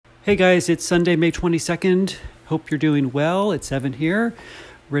Hey guys, it's Sunday, May 22nd. Hope you're doing well. It's Evan here,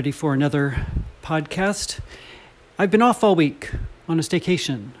 ready for another podcast. I've been off all week on a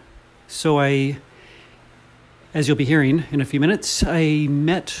staycation. As you'll be hearing in a few minutes, I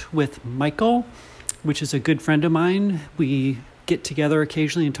met with Michael, which is a good friend of mine. We get together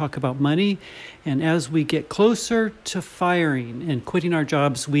occasionally and talk about money. And as we get closer to firing and quitting our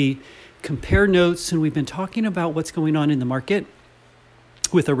jobs, we compare notes, and we've been talking about what's going on in the market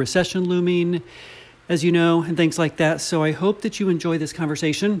with a recession looming, as you know, and things like that. So I hope that you enjoy this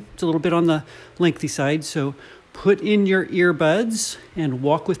conversation. It's a little bit on the lengthy side, so put in your earbuds and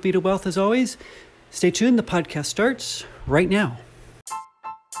walk with me to wealth as always. Stay tuned. The podcast starts right now.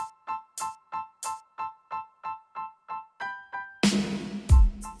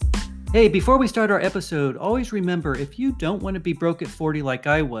 Hey, before we start our episode, always remember, if you don't want to be broke at 40 like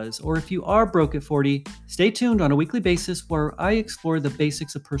I was, or if you are broke at 40, stay tuned on a weekly basis where I explore the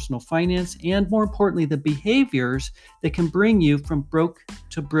basics of personal finance and, more importantly, the behaviors that can bring you from broke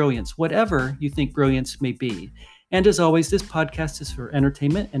to brilliance, whatever you think brilliance may be. And as always, this podcast is for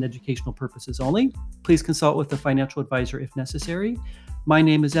entertainment and educational purposes only. Please consult with a financial advisor if necessary. My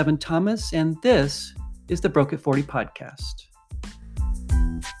name is Evan Thomas, and this is the Broke at 40 podcast.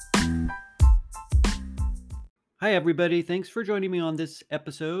 Hi, everybody. Thanks for joining me on this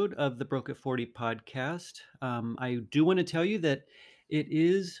episode of the Broke at 40 podcast. I do want to tell you that it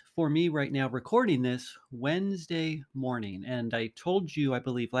is, for me right now, recording this Wednesday morning. And I told you, I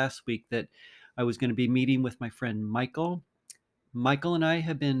believe, last week that I was going to be meeting with my friend Michael. Michael and I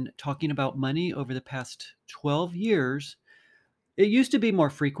have been talking about money over the past 12 years. It used to be more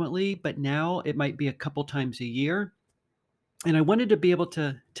frequently, but now it might be a couple times a year. And I wanted to be able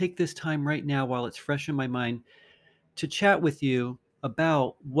to take this time right now while it's fresh in my mind to chat with you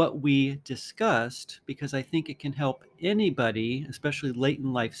about what we discussed, because I think it can help anybody, especially late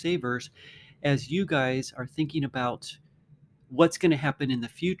in life savers, as you guys are thinking about what's going to happen in the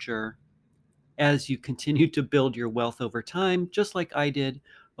future as you continue to build your wealth over time, just like I did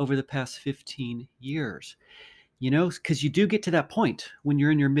over the past 15 years. You know, because you do get to that point when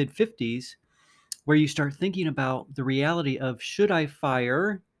you're in your mid 50s where you start thinking about the reality of, should I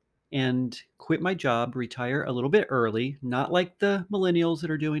fire and quit my job, retire a little bit early, not like the millennials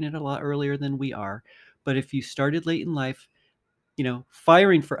that are doing it a lot earlier than we are. But if you started late in life, you know,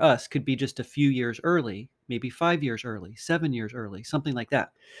 firing for us could be just a few years early, maybe 5 years early, 7 years early, something like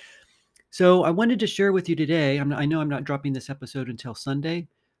that. So I wanted to share with you today. I know I'm not dropping this episode until Sunday,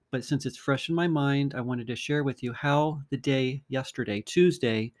 but since it's fresh in my mind, I wanted to share with you how the day yesterday,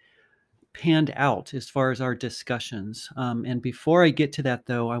 Tuesday, panned out as far as our discussions. And before I get to that,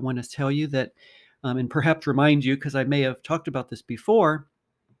 though, I want to tell you that, and perhaps remind you, because I may have talked about this before,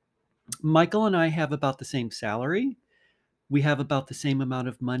 Michael and I have about the same salary. We have about the same amount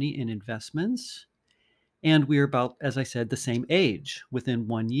of money in investments. And we're about, as I said, the same age within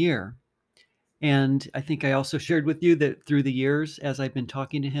 1 year. And I think I also shared with you that through the years, as I've been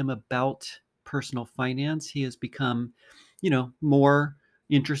talking to him about personal finance, he has become, more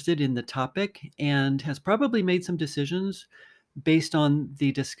interested in the topic and has probably made some decisions based on the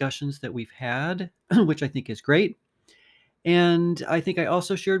discussions that we've had, which I think is great. And I think I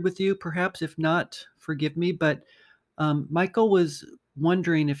also shared with you, perhaps if not, forgive me, but Michael was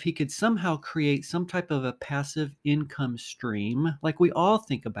wondering if he could somehow create some type of a passive income stream like we all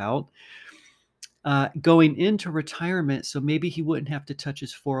think about going into retirement, so maybe he wouldn't have to touch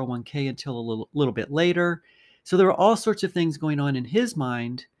his 401k until a little bit later. So there were all sorts of things going on in his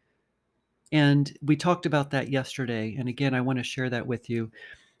mind, and we talked about that yesterday. And again, I want to share that with you.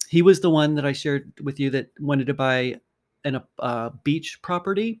 He was the one that I shared with you that wanted to buy a beach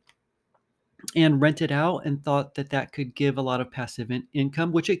property and rent it out, and thought that that could give a lot of passive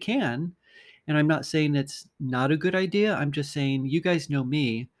income, which it can. And I'm not saying it's not a good idea. I'm just saying, you guys know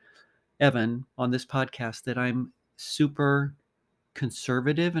me, Evan, on this podcast, that I'm super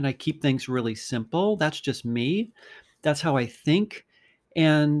conservative and I keep things really simple. That's just me. That's how I think.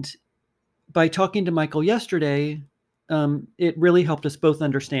 And by talking to Michael yesterday, it really helped us both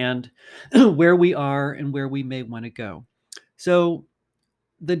understand where we are and where we may want to go. So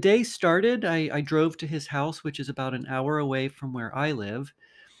the day started, I drove to his house, which is about an hour away from where I live.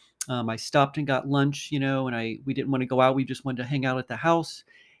 I stopped and got lunch, and we didn't want to go out. We just wanted to hang out at the house.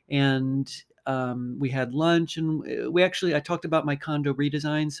 And we had lunch, and I talked about my condo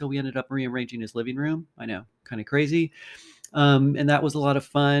redesign. So we ended up rearranging his living room. I know, kind of crazy. And that was a lot of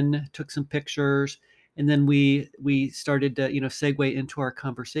fun. Took some pictures. And then we started to, segue into our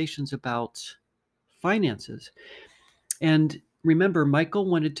conversations about finances. And remember, Michael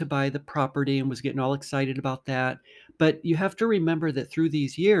wanted to buy the property and was getting all excited about that. But you have to remember that through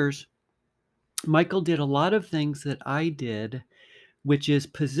these years, Michael did a lot of things that I did, which is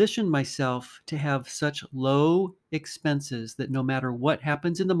position myself to have such low expenses that no matter what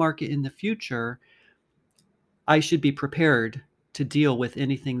happens in the market in the future, I should be prepared to deal with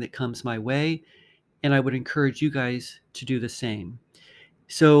anything that comes my way. And I would encourage you guys to do the same.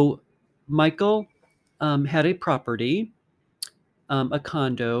 So, Michael had a property, a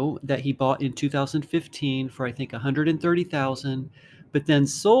condo that he bought in 2015 for I think 130,000, but then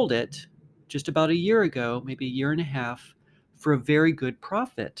sold it just about a year ago, maybe a year and a half, for a very good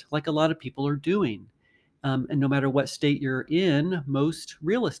profit, like a lot of people are doing. And no matter what state you're in, most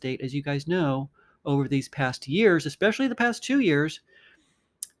real estate, as you guys know, over these past years, especially the past 2 years,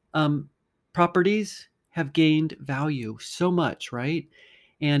 um, properties have gained value so much, right?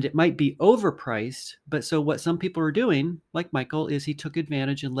 And it might be overpriced, but so what some people are doing, like Michael, is he took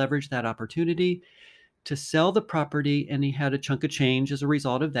advantage and leveraged that opportunity to sell the property, and he had a chunk of change as a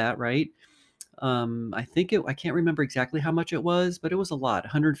result of that, right? I can't remember exactly how much it was, but it was a lot,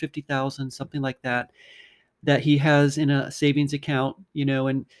 150,000, something like that, that he has in a savings account,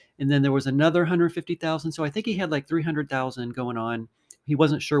 and then there was another 150,000. So I think he had like 300,000 going on. He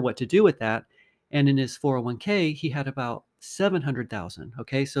wasn't sure what to do with that. And in his 401k, he had about 700,000.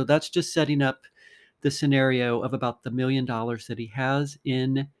 Okay. So that's just setting up the scenario of about the $1 million that he has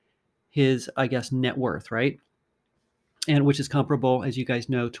in his, I guess, net worth, right? And which is comparable, as you guys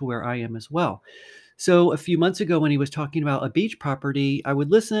know, to where I am as well. So a few months ago, when he was talking about a beach property, I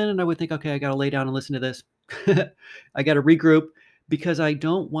would listen and I would think, okay, I got to lay down and listen to this. I got to regroup, because I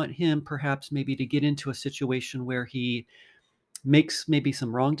don't want him perhaps maybe to get into a situation where he makes maybe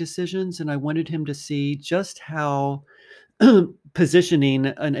some wrong decisions. And I wanted him to see just how positioning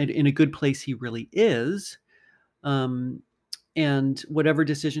in a good place he really is. Um, and whatever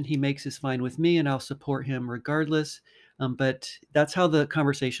decision he makes is fine with me, and I'll support him regardless. But that's how the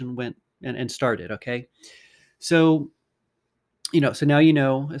conversation went and started. Okay. So, so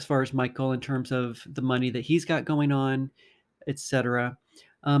now as far as Michael, in terms of the money that he's got going on, etc.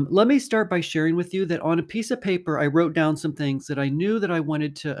 Let me start by sharing with you that on a piece of paper, I wrote down some things that I knew that I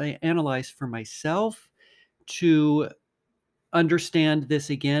wanted to analyze for myself to understand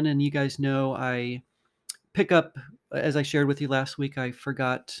this again. And you guys know I pick up, as I shared with you last week, I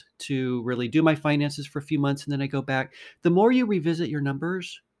forgot to really do my finances for a few months, and then I go back. The more you revisit your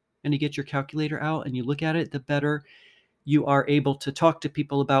numbers and you get your calculator out and you look at it, the better you are able to talk to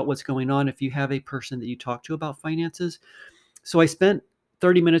people about what's going on if you have a person that you talk to about finances. So I spent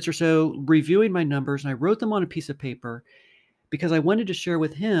 30 minutes or so reviewing my numbers, and I wrote them on a piece of paper because I wanted to share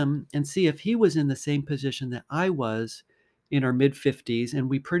with him and see if he was in the same position that I was in our mid 50s, and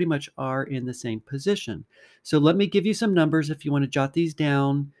we pretty much are in the same position. So let me give you some numbers if you want to jot these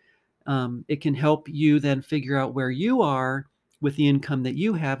down. It can help you then figure out where you are with the income that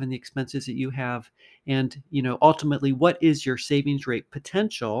you have and the expenses that you have, and ultimately what is your savings rate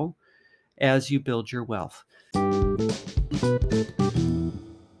potential as you build your wealth.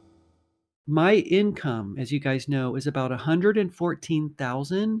 My income, as you guys know, is about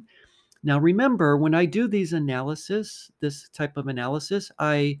 114,000. Now remember, when I do this type of analysis,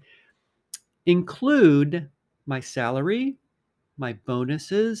 I include my salary, my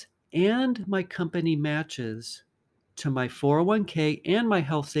bonuses, and my company matches to my 401k and my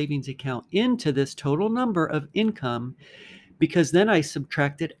health savings account into this total number of income, because then I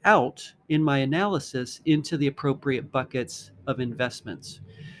subtract it out in my analysis into the appropriate buckets of investments.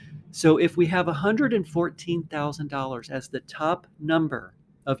 So if we have $114,000 as the top number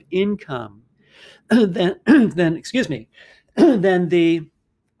of income, then excuse me, then the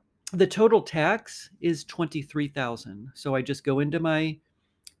total tax is 23,000. So I just go into my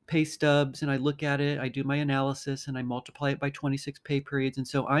pay stubs and I look at it, I do my analysis, and I multiply it by 26 pay periods. And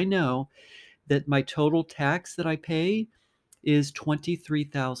so I know that my total tax that I pay is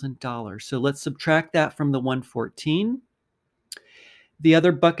 $23,000. So let's subtract that from the 114. The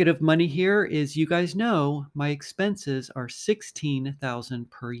other bucket of money here is, you guys know, my expenses are 16,000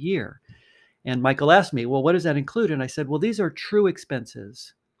 per year. And Michael asked me, well, what does that include? And I said, well, these are true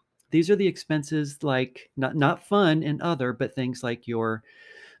expenses. These are the expenses, like not fun and other, but things like your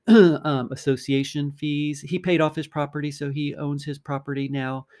association fees. He paid off his property, so he owns his property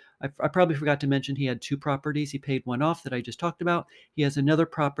now. I probably forgot to mention he had two properties. He paid one off that I just talked about. He has another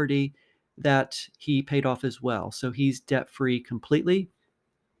property that he paid off as well. So he's debt-free completely.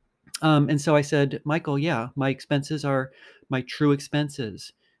 And so I said, Michael, yeah, my expenses are my true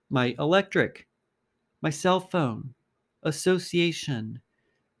expenses: my electric, my cell phone, association,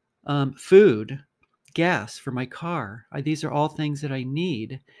 food, gas for my car. These are all things that I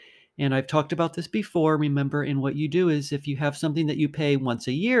need. And I've talked about this before. Remember, and what you do is if you have something that you pay once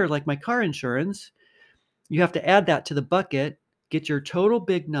a year, like my car insurance, you have to add that to the bucket, get your total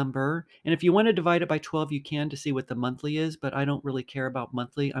big number. And if you want to divide it by 12, you can to see what the monthly is, but I don't really care about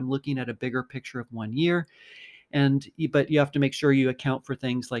monthly. I'm looking at a bigger picture of 1 year. But you have to make sure you account for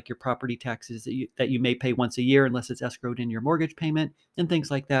things like your property taxes that you may pay once a year unless it's escrowed in your mortgage payment and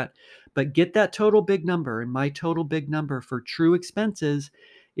things like that. But get that total big number, and my total big number for true expenses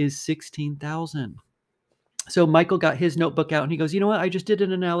is 16,000. So Michael got his notebook out and he goes, "You know what? I just did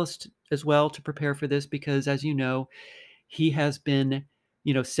an analysis as well to prepare for this because as you know, he has been,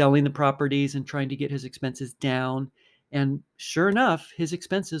 selling the properties and trying to get his expenses down. And sure enough, his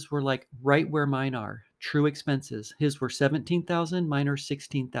expenses were like right where mine are. True expenses. His were 17,000, mine are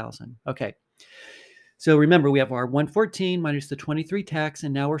 16,000. Okay. So remember, we have our 114 minus the 23 tax,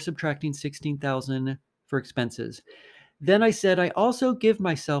 and now we're subtracting 16,000 for expenses. Then I said I also give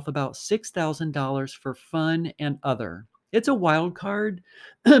myself about $6,000 for fun and other. It's a wild card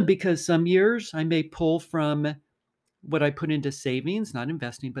because some years I may pull from what I put into savings, not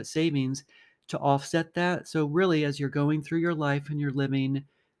investing, but savings to offset that. So really, as you're going through your life and you're living,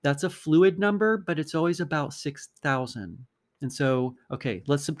 that's a fluid number, but it's always about 6,000. And so, okay,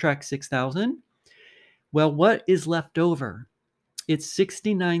 let's subtract 6,000. Well, what is left over? It's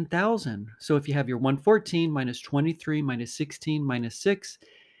 69,000. So if you have your 114 minus 23 minus 16 minus 6,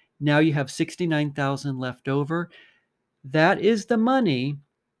 now you have 69,000 left over. That is the money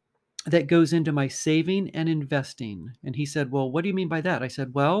that goes into my saving and investing. And he said, "Well, what do you mean by that?" I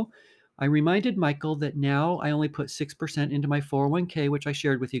said, "Well, I reminded Michael that now I only put 6% into my 401k, which I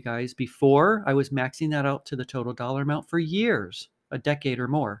shared with you guys. Before, I was maxing that out to the total dollar amount for years, a decade or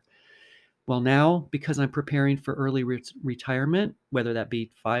more. Well, now, because I'm preparing for early retirement, whether that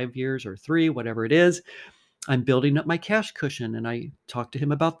be 5 years or 3, whatever it is, I'm building up my cash cushion." And I talked to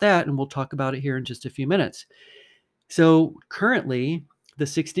him about that, and we'll talk about it here in just a few minutes. So currently, the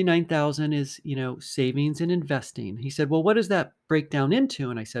 69,000 is, savings and investing. He said, "Well, what does that break down into?"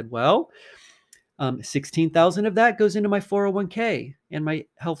 And I said, "Well, 16,000 of that goes into my 401k and my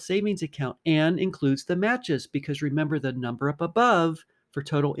health savings account and includes the matches because remember the number up above for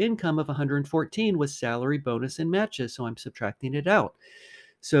total income of 114 was salary, bonus, and matches. So I'm subtracting it out.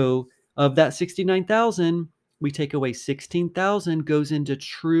 So of that 69,000, we take away 16,000 goes into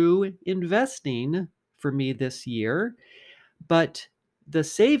true investing for me this year. But the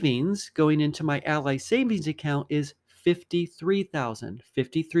savings going into my Ally savings account is 53,000.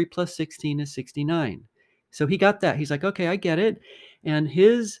 53 plus 16 is 69. So he got that. He's like, "Okay, I get it." And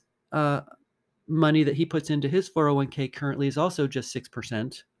his money that he puts into his 401k currently is also just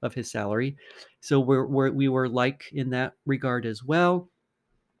 6% of his salary. So we were like in that regard as well.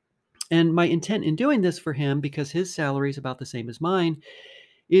 And my intent in doing this for him, because his salary is about the same as mine,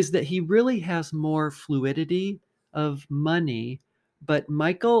 is that he really has more fluidity of money. But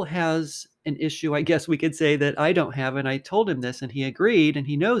Michael has an issue, I guess we could say, that I don't have. And I told him this and he agreed and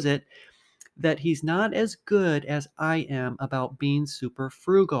he knows it, that he's not as good as I am about being super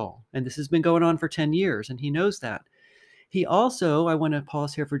frugal. And this has been going on for 10 years and he knows that. He also, I want to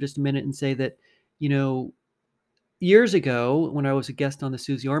pause here for just a minute and say that, you know, years ago when I was a guest on the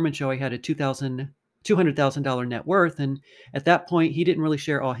Susie Orman show, I had a $200,000 net worth. And at that point, he didn't really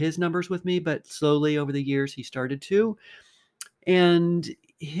share all his numbers with me, but slowly over the years, he started to. And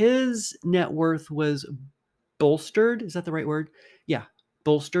his net worth was bolstered. Is that the right word? Yeah,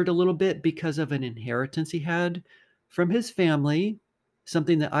 bolstered a little bit because of an inheritance he had from his family,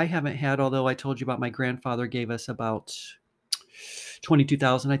 something that I haven't had, although I told you about my grandfather gave us about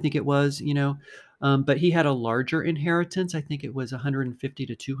 22,000, I think it was, but he had a larger inheritance. I think it was 150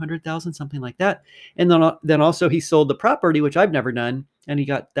 to 200,000, something like that. And then also he sold the property, which I've never done, and he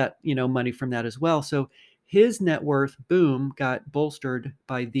got that, money from that as well. So his net worth, boom, got bolstered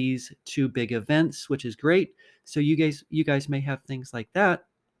by these two big events, which is great. So you guys may have things like that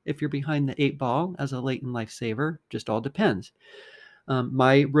if you're behind the 8 ball as a late in life saver. Just all depends.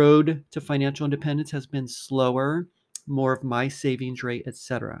 My road to financial independence has been slower, more of my savings rate,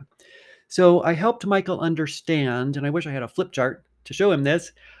 etc. So I helped Michael understand, and I wish I had a flip chart to show him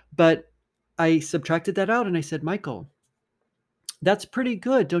this, but I subtracted that out and I said, "Michael, that's pretty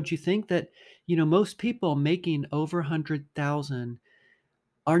good. Don't you think that, most people making over 100,000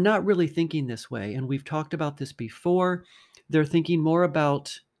 are not really thinking this way?" And we've talked about this before. They're thinking more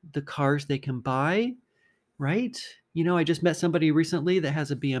about the cars they can buy, right? I just met somebody recently that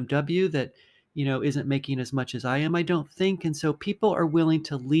has a BMW that, isn't making as much as I am, I don't think. And so people are willing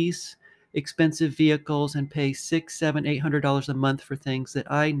to lease expensive vehicles and pay $600, $700, $800 a month for things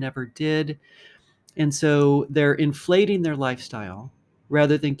that I never did. And so they're inflating their lifestyle.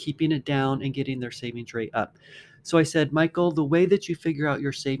 rather than keeping it down and getting their savings rate up. So I said, Michael, the way that you figure out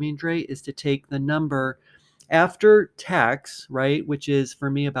your savings rate is to take the number after tax, right, which is for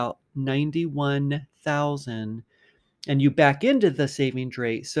me about 91,000, and you back into the savings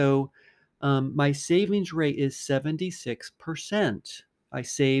rate. So my savings rate is 76%. I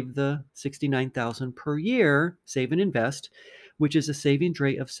save the 69,000 per year, save and invest, which is a savings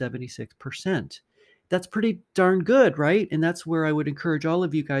rate of 76%. That's pretty darn good, right? And that's where I would encourage all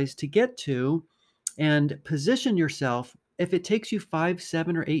of you guys to get to and position yourself. If it takes you 5,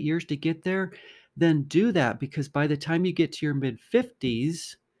 7, or 8 years to get there, then do that, because by the time you get to your mid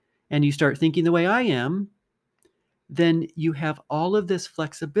 50s and you start thinking the way I am, then you have all of this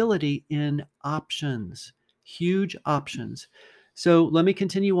flexibility in options, huge options. So let me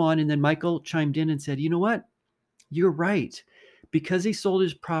continue on. And then Michael chimed in and said, you know what? You're right. Because he sold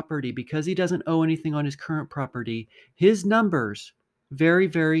his property, because he doesn't owe anything on his current property, his numbers very,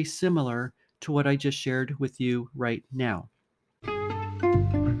 very similar to what I just shared with you right now.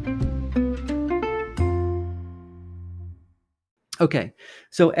 Okay,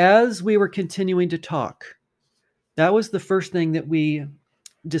 so as we were continuing to talk, that was the first thing that we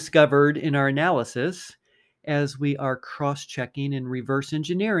discovered in our analysis as we are cross-checking and reverse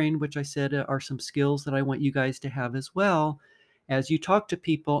engineering, which I said are some skills that I want you guys to have as well as you talk to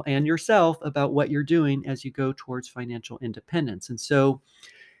people and yourself about what you're doing as you go towards financial independence. And so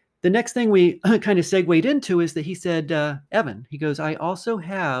the next thing we kind of segued into is that he said, Evan, he goes, I also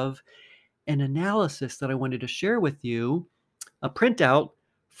have an analysis that I wanted to share with you, a printout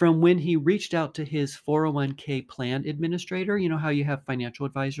from when he reached out to his 401k plan administrator. You know how you have financial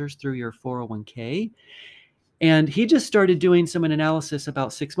advisors through your 401k? And he just started doing some analysis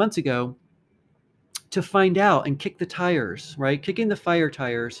about 6 months ago to find out and kick the tires, right? Kicking the fire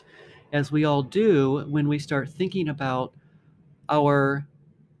tires, as we all do when we start thinking about our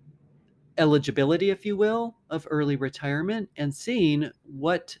eligibility, if you will, of early retirement, and seeing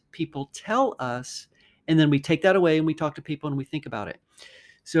what people tell us. And then we take that away and we talk to people and we think about it.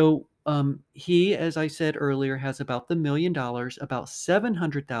 So he, as I said earlier, has about $1 million, about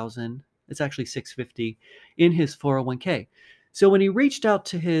 700,000. It's actually 650 in his 401k. So when he reached out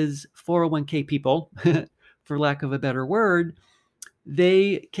to his 401k people, for lack of a better word,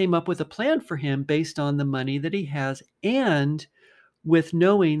 they came up with a plan for him based on the money that he has and with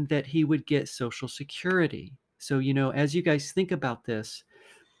knowing that he would get Social Security. So, as you guys think about this,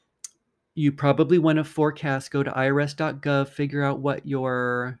 you probably want to forecast, go to irs.gov, figure out what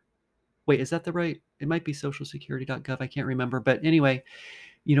your, wait, is that the right? It might be socialsecurity.gov. I can't remember. But anyway,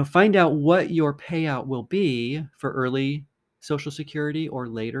 find out what your payout will be for early Social Security or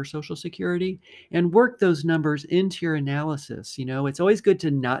later Social Security and work those numbers into your analysis. It's always good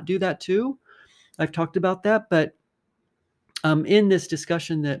to not do that too. I've talked about that, but in this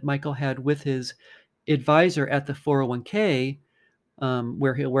discussion that Michael had with his advisor at the 401k,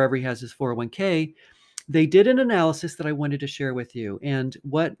 wherever he has his 401k, they did an analysis that I wanted to share with you. And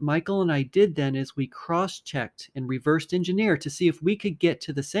what Michael and I did then is we cross-checked and reversed engineered to see if we could get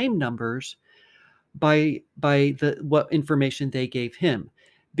to the same numbers by what information they gave him,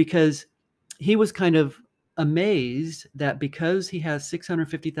 because he was kind of amazed that because he has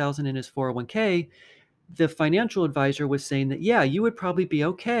 650,000 in his 401k, the financial advisor was saying that, yeah, you would probably be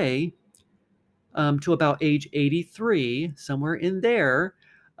okay to about age 83, somewhere in there,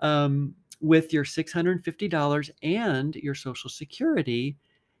 with your $650 and your Social Security.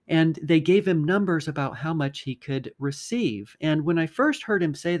 And they gave him numbers about how much he could receive. And when I first heard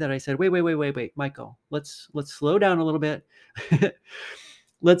him say that, I said, wait, Michael, let's slow down a little bit.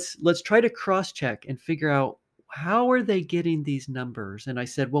 Let's try to cross-check and figure out, how are they getting these numbers? And I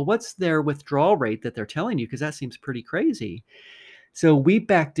said, well, what's their withdrawal rate that they're telling you? Because that seems pretty crazy. So we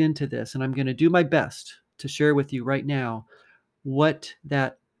backed into this, and I'm going to do my best to share with you right now what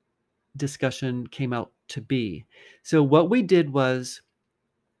that discussion came out to be. So what we did was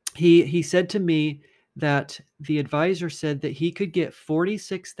he said to me that the advisor said that he could get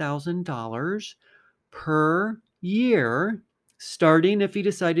 $46,000 per year starting if he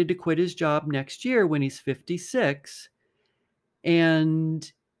decided to quit his job next year when he's 56,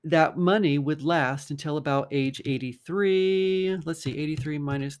 and that money would last until about age 83. Let's see, 83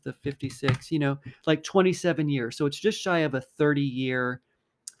 minus the 56, like 27 years. So it's just shy of a 30-year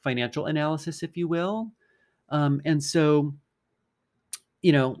financial analysis, if you will. And so,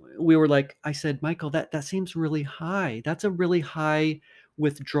 we were like, I said, Michael, that seems really high. That's a really high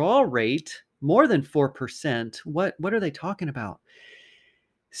withdrawal rate, more than 4%. What are they talking about?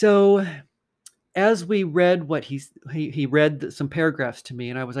 So as we read what he read some paragraphs to me,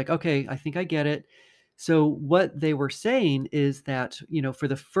 and I was like, okay, I think I get it. So what they were saying is that, for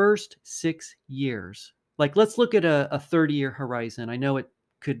the first 6 years, like let's look at a 30-year horizon. I know it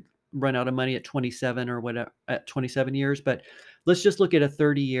could run out of money at 27 or whatever, at 27 years, but let's just look at a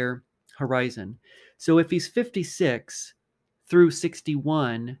 30-year horizon. So if he's 56 through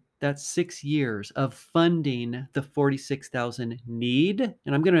 61, that's 6 years of funding the 46,000 need.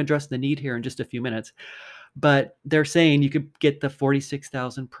 And I'm going to address the need here in just a few minutes, but they're saying you could get the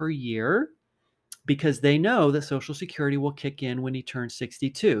 46,000 per year because they know that Social Security will kick in when he turns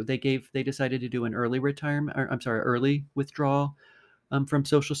 62. They decided to do an early retirement, or I'm sorry, early withdrawal from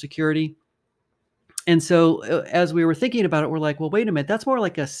Social Security. And so as we were thinking about it, we're like, well, wait a minute, that's more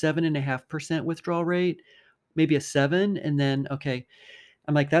like a 7.5% withdrawal rate, maybe a 7. And then, okay,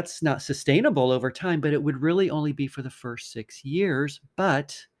 I'm like, that's not sustainable over time, but it would really only be for the first 6 years.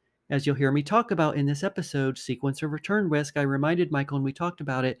 But as you'll hear me talk about in this episode, sequence of return risk, I reminded Michael and we talked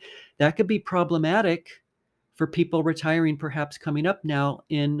about it, that could be problematic for people retiring, perhaps coming up now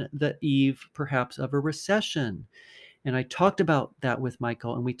in the eve, perhaps of a recession. And I talked about that with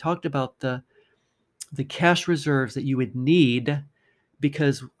Michael, and we talked about the cash reserves that you would need,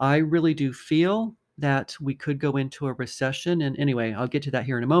 because I really do feel that we could go into a recession. And anyway, I'll get to that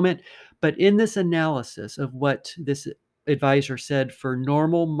here in a moment. But in this analysis of what this advisor said for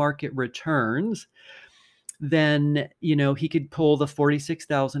normal market returns, then, he could pull the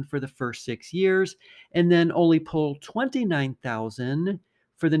 46,000 for the first 6 years and then only pull 29,000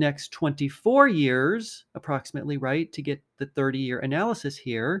 for the next 24 years, approximately, right, to get the 30-year analysis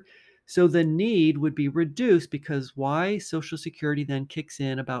here. So the need would be reduced because why? Social Security then kicks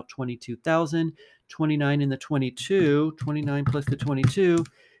in about 22,000, 29 in the 22, 29 plus the 22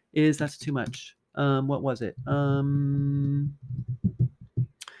 that's too much. What was it?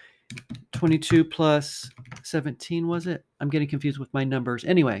 22 plus 17, was it? I'm getting confused with my numbers.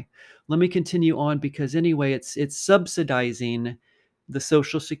 Anyway, let me continue on because anyway, it's subsidizing the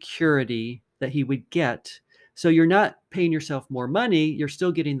Social Security that he would get. So you're not paying yourself more money, you're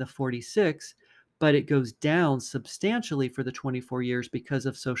still getting the 46, but it goes down substantially for the 24 years because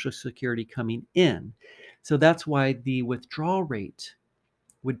of Social Security coming in. So that's why the withdrawal rate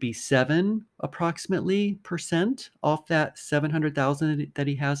would be 7 approximately percent off that 700,000 that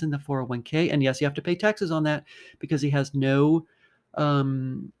he has in the 401k. And yes, you have to pay taxes on that because he has no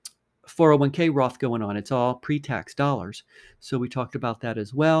 401k Roth going on. It's all pre-tax dollars. So we talked about that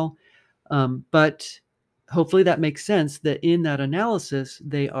as well. But hopefully that makes sense that in that analysis,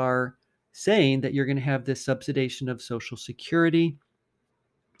 they are saying that you're going to have this subsidization of Social Security.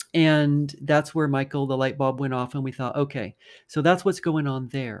 And that's where, Michael, the light bulb went off and we thought, okay, so that's what's going on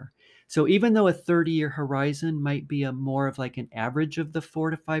there. So even though a 30-year horizon might be a more of like an average of the 4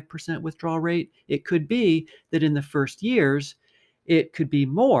 to 5% withdrawal rate, it could be that in the first years, it could be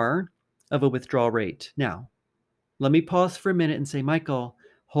more of a withdrawal rate. Now, let me pause for a minute and say, Michael,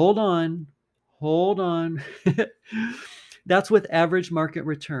 hold on. That's with average market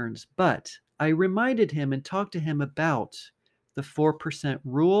returns. But I reminded him and talked to him about the 4%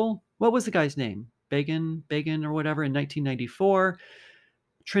 rule. What was the guy's name? Began or whatever in 1994.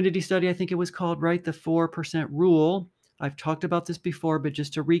 Trinity study, I think it was called, right? The 4% rule. I've talked about this before, but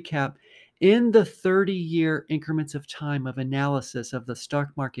just to recap, in the 30-year increments of time of analysis of the stock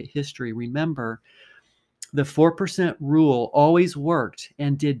market history, remember, the 4% rule always worked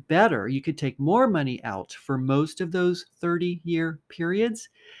and did better. You could take more money out for most of those 30-year periods.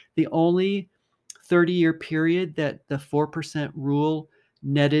 The only 30-year period that the 4% rule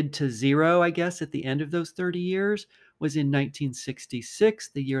netted to zero, I guess, at the end of those 30 years was in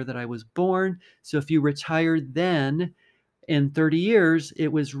 1966, the year that I was born. So if you retired then in 30 years, it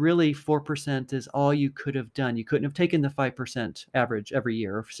was really 4% is all you could have done. You couldn't have taken the 5% average every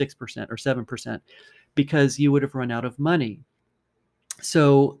year, or 6% or 7%, because you would have run out of money.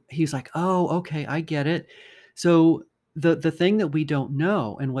 So he's like, oh, okay, I get it. So the thing that we don't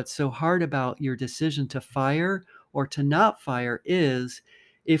know, and what's so hard about your decision to fire or to not fire, is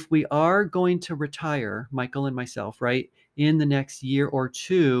if we are going to retire, Michael and myself, right, in the next year or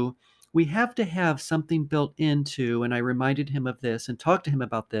two, we have to have something built into, and I reminded him of this and talked to him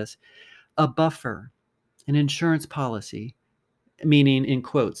about this, a buffer, an insurance policy, meaning in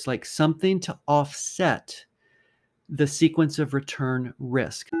quotes, like something to offset the sequence of return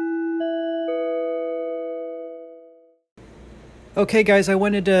risk. Okay, guys, I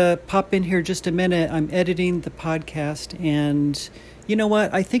wanted to pop in here just a minute. I'm editing the podcast, and you know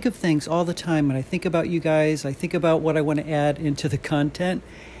what? I think of things all the time, and I think about you guys. I think about what I want to add into the content.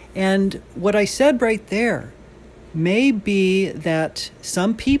 And what I said right there may be that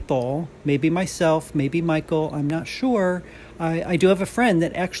some people, maybe myself, maybe Michael, I'm not sure. I do have a friend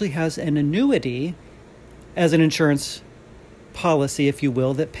that actually has an annuity as an insurance policy, if you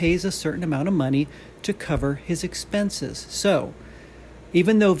will, that pays a certain amount of money to cover his expenses. So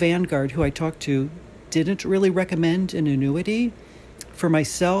even though Vanguard, who I talked to, didn't really recommend an annuity, for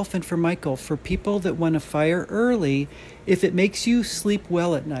myself and for Michael, for people that want to fire early, if it makes you sleep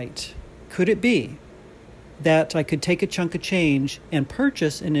well at night, could it be that I could take a chunk of change and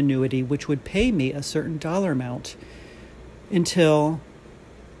purchase an annuity which would pay me a certain dollar amount until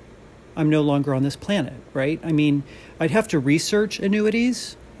I'm no longer on this planet, right? I mean, I'd have to research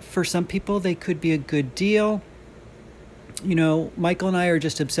annuities. For some people, they could be a good deal. You know, Michael and I are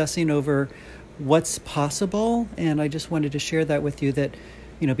just obsessing over what's possible, and I just wanted to share that with you, that,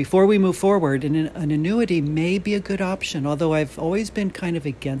 you know, before we move forward, an annuity may be a good option, although I've always been kind of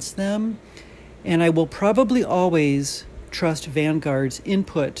against them, and I will probably always trust Vanguard's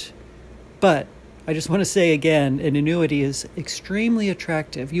input. But I just want to say again, an annuity is extremely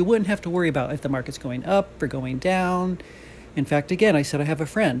attractive. You wouldn't have to worry about if the market's going up or going down. In fact, again, I said I have a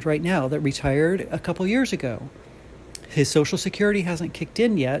friend right now that retired a couple years ago. His Social Security hasn't kicked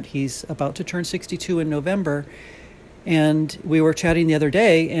in yet. He's about to turn 62 in November. And we were chatting the other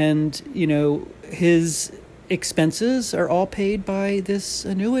day, and, you know, his expenses are all paid by this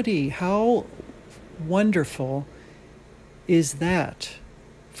annuity. How wonderful is that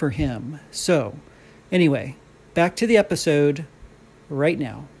for him? So, anyway, back to the episode right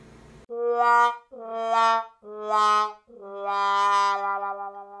now.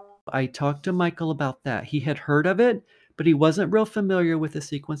 I talked to Michael about that. He had heard of it, but he wasn't real familiar with the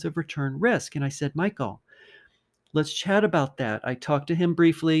sequence of return risk. And I said, Michael, let's chat about that. I talked to him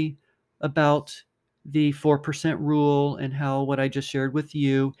briefly about the 4% rule and how what I just shared with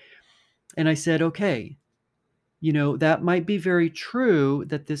you. And I said, okay, you know, that might be very true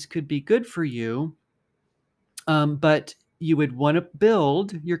that this could be good for you, but you would want to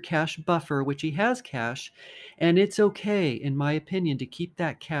build your cash buffer, which he has cash, and it's okay, in my opinion, to keep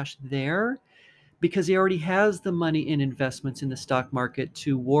that cash there because he already has the money in investments in the stock market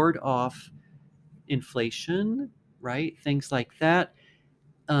to ward off inflation, right? Things like that.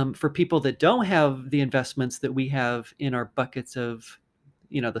 For people that don't have the investments that we have in our buckets of,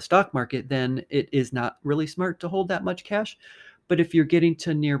 you know, the stock market, then it is not really smart to hold that much cash. But if you're getting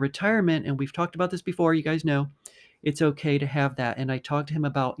to near retirement, and we've talked about this before, you guys know, it's okay to have that. And I talked to him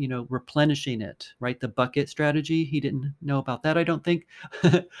about, you know, replenishing it, right? The bucket strategy. He didn't know about that, I don't think.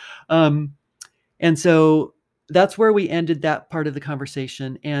 And so that's where we ended that part of the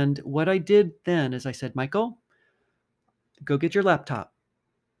conversation. And what I did then is I said, Michael, go get your laptop.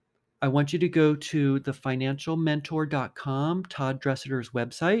 I want you to go to thefinancialmentor.com, Todd Dressler's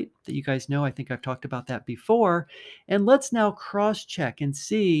website that you guys know. I think I've talked about that before. And let's now cross-check and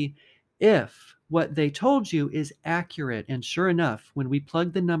see if what they told you is accurate. And sure enough, when we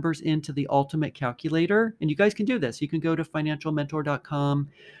plug the numbers into the ultimate calculator, and you guys can do this, you can go to financialmentor.com,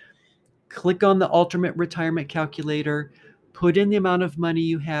 click on the ultimate retirement calculator, put in the amount of money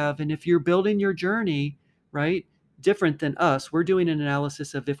you have. And if you're building your journey, right, different than us, we're doing an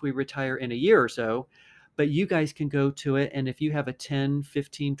analysis of if we retire in a year or so, but you guys can go to it. And if you have a 10,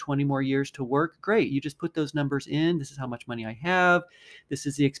 15, 20 more years to work, great. You just put those numbers in. This is how much money I have. This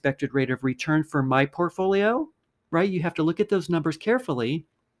is the expected rate of return for my portfolio, right? You have to look at those numbers carefully.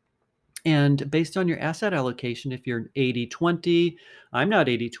 And based on your asset allocation, if you're 80-20, I'm not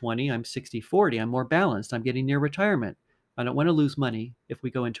 80-20, I'm 60-40, I'm more balanced, I'm getting near retirement. I don't want to lose money if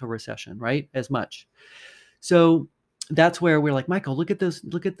we go into a recession, right? As much. So that's where we're like, Michael, look at those,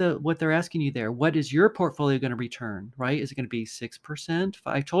 look at what they're asking you there. What is your portfolio going to return, right? Is it going to be 6%?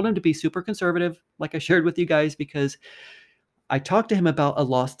 I told him to be super conservative, like I shared with you guys, because I talked to him about a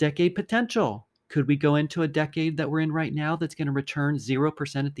lost decade potential. Could we go into a decade that we're in right now that's going to return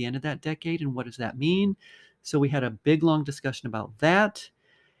 0% at the end of that decade? And what does that mean? So we had a big, long discussion about that.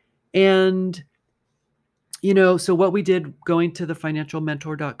 And, you know, so what we did going to the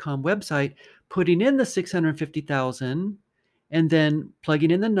financialmentor.com website, putting in the 650,000 and then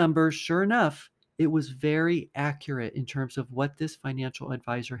plugging in the numbers, sure enough, it was very accurate in terms of what this financial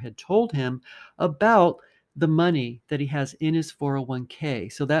advisor had told him about the money that he has in his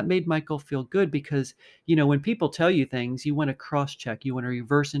 401k. So that made Michael feel good because, you know, when people tell you things, you want to cross-check, you want to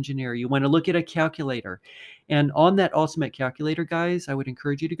reverse engineer, you want to look at a calculator. And on that ultimate calculator, guys, I would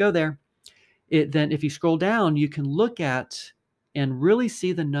encourage you to go there. Then if you scroll down, you can look at and really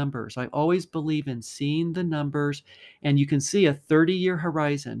see the numbers. I always believe in seeing the numbers, and you can see a 30-year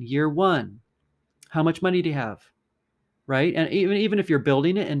horizon. Year one, how much money do you have? Right? And even if you're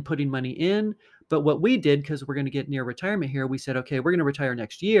building it and putting money in, but what we did, because we're going to get near retirement here, we said, okay, we're going to retire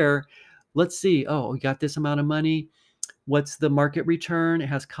next year. Let's see. Oh, we got this amount of money. What's the market return? It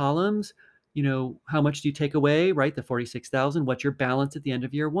has columns. how much do you take away, right? The 46,000. What's your balance at the end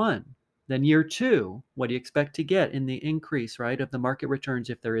of year one? Then year two, what do you expect to get in the increase, right, of the market returns,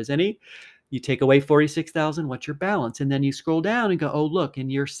 if there is any? You take away 46,000, what's your balance? And then you scroll down and go, oh, look, in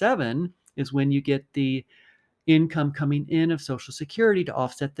year seven is when you get the income coming in of Social Security to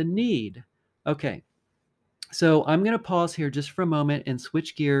offset the need. Okay, so I'm going to pause here just for a moment and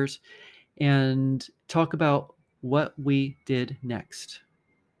switch gears and talk about what we did next.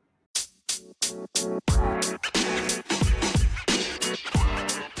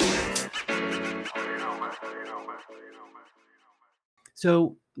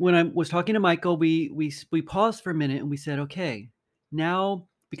 So when I was talking to Michael, we paused for a minute and we said, okay, now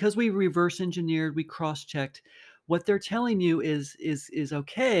because we reverse engineered, we cross checked, what they're telling you is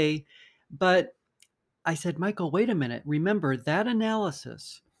okay, but I said, Michael, wait a minute. Remember that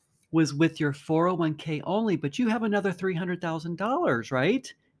analysis was with your 401k only, but you have another $300,000,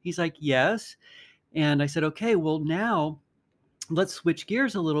 right? He's like, yes. And I said, okay, well now let's switch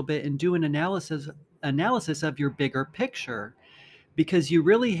gears a little bit and do an analysis of your bigger picture, because you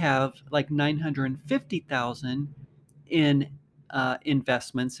really have like 950,000 in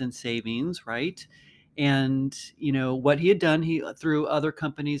investments and savings, right? And what he had done, he through other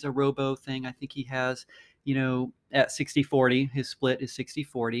companies, a robo thing, I think he has, at 60/40, his split is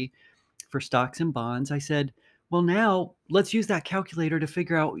 60/40 for stocks and bonds. I said, well, now let's use that calculator to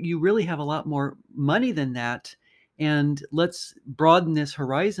figure out you really have a lot more money than that. And let's broaden this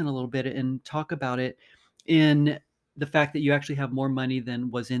horizon a little bit and talk about it in the fact that you actually have more money than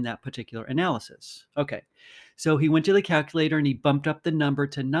was in that particular analysis. Okay. So he went to the calculator and he bumped up the number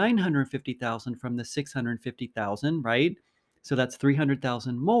to 950,000 from the 650,000, right? So that's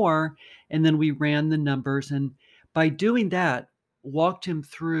 300,000 more. And then we ran the numbers. And by doing that, walked him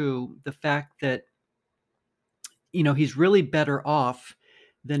through the fact that he's really better off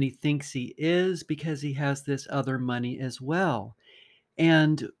than he thinks he is, because he has this other money as well.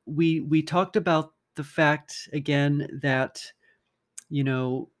 And we talked about the fact again that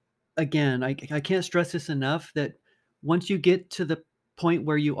again, I can't stress this enough, that once you get to the point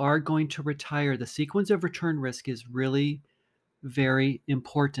where you are going to retire, the sequence of return risk is really very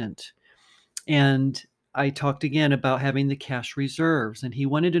important. And I talked again about having the cash reserves, and he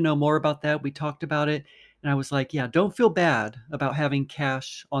wanted to know more about that. We talked about it, and I was like, yeah, don't feel bad about having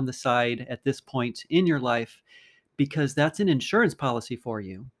cash on the side at this point in your life, because that's an insurance policy for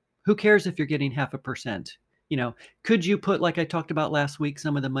you. Who cares if you're getting 0.5%? Could you put, like I talked about last week,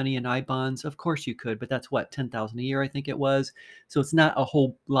 some of the money in I bonds? Of course you could, but that's what, 10,000 a year, I think it was. So it's not a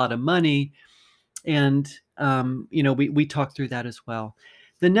whole lot of money. And we talked through that as well.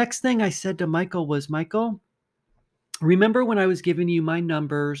 The next thing I said to Michael was, Michael, remember when I was giving you my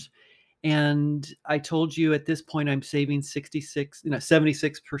numbers and I told you at this point I'm saving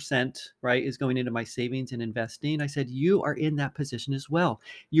 76%, right, is going into my savings and investing. I said, you are in that position as well.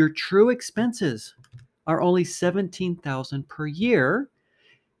 Your true expenses are only 17,000 per year.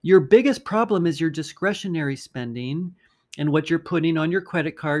 Your biggest problem is your discretionary spending and what you're putting on your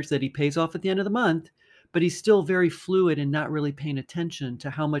credit cards that he pays off at the end of the month, but he's still very fluid and not really paying attention to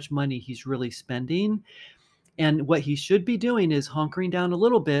how much money he's really spending. And what he should be doing is hunkering down a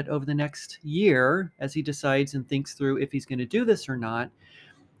little bit over the next year as he decides and thinks through if he's going to do this or not.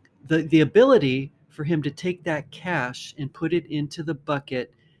 The ability for him to take that cash and put it into the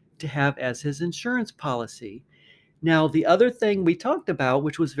bucket to have as his insurance policy. Now, the other thing we talked about,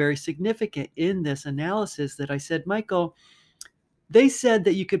 which was very significant in this analysis, that I said, Michael, they said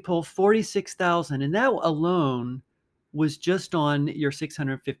that you could pull 46,000, and that alone was just on your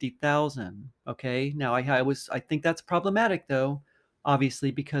 650,000. Okay. Now I think that's problematic though,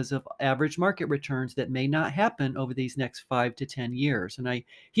 obviously, because of average market returns that may not happen over these next 5 to 10 years. And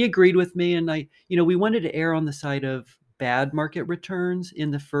he agreed with me, and we wanted to err on the side of bad market returns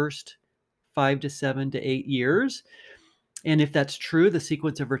in the first 5 to 7 to 8 years. And if that's true, the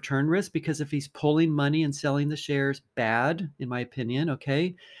sequence of return risk, because if he's pulling money and selling the shares, bad, in my opinion,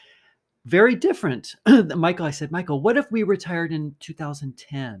 okay? Very different. Michael, I said, Michael, what if we retired in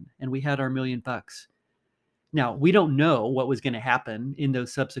 2010 and we had our $1,000,000? Now, we don't know what was going to happen in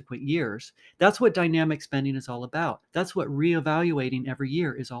those subsequent years. That's what dynamic spending is all about. That's what reevaluating every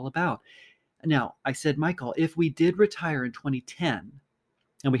year is all about. Now, I said, Michael, if we did retire in 2010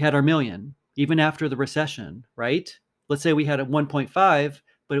 and we had our million, even after the recession, right? Let's say we had a 1.5,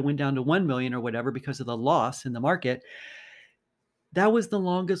 but it went down to 1 million or whatever because of the loss in the market. That was the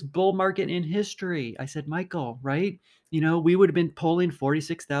longest bull market in history. I said, Michael, right? We would have been pulling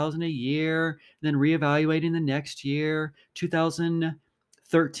 46,000 a year, then reevaluating the next year. 2013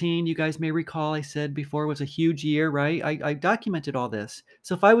 13, you guys may recall I said before, was a huge year, right? I documented all this.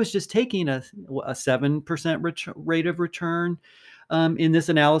 So if I was just taking a 7% rate of return in this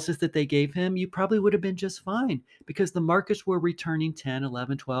analysis that they gave him, you probably would have been just fine because the markets were returning 10,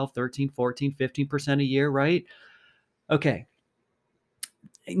 11, 12, 13, 14, 15% a year, right? Okay.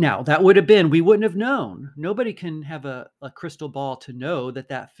 Now, that would have been, we wouldn't have known. Nobody can have a crystal ball to know that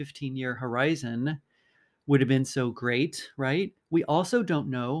that 15-year horizon would have been so great, right? We also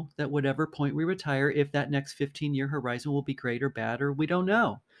don't know that whatever point we retire, if that next 15-year horizon will be great or bad, or we don't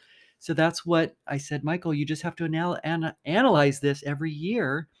know. So that's what I said, Michael, you just have to analyze this every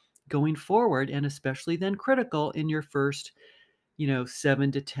year going forward, and especially then critical in your first,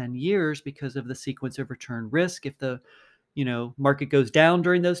 7 to 10 years because of the sequence of return risk. If the, market goes down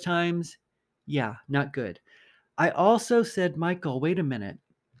during those times, yeah, not good. I also said, Michael, wait a minute.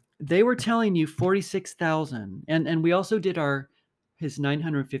 They were telling you 46,000, and we also did his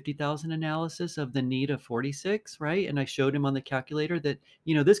 950,000 analysis of the need of 46, right? And I showed him on the calculator that,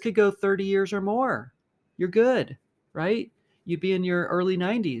 this could go 30 years or more. You're good, right? You'd be in your early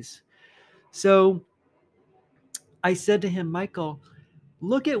 90s. So I said to him, Michael,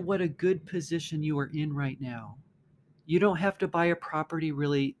 look at what a good position you are in right now. You don't have to buy a property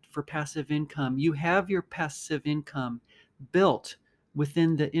really for passive income. You have your passive income built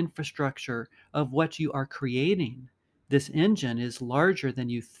within the infrastructure of what you are creating. This engine is larger than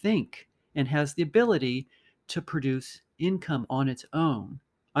you think and has the ability to produce income on its own.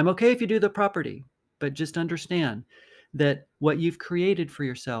 I'm okay if you do the property, but just understand that what you've created for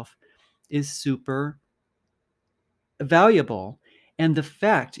yourself is super valuable. And the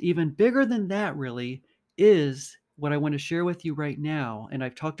fact, even bigger than that, really, is what I want to share with you right now. And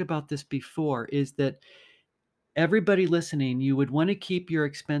I've talked about this before, is that everybody listening, you would want to keep your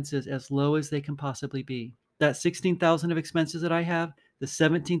expenses as low as they can possibly be. That 16,000 of expenses that I have, the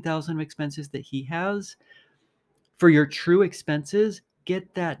 17,000 of expenses that he has, for your true expenses,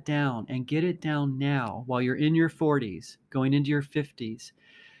 get that down and get it down now while you're in your 40s, going into your 50s.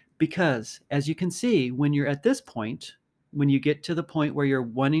 Because as you can see, when you're at this point, when you get to the point where you're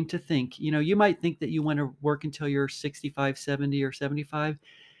wanting to think, you might think that you want to work until you're 65, 70, or 75.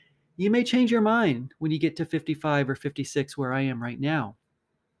 You may change your mind when you get to 55 or 56, where I am right now.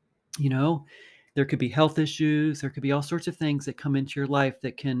 There could be health issues, there could be all sorts of things that come into your life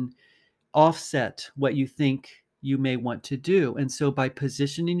that can offset what you think you may want to do. And so by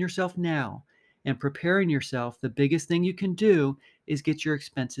positioning yourself now and preparing yourself, the biggest thing you can do is get your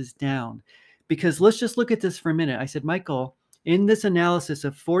expenses down. Because let's just look at this for a minute. I said, Michael, in this analysis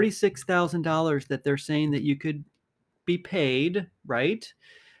of $46,000 that they're saying that you could be paid, right?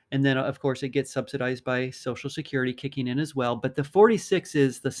 And then, of course, it gets subsidized by Social Security kicking in as well. But the 46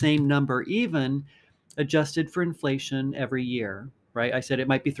 is the same number, even adjusted for inflation every year, right? I said it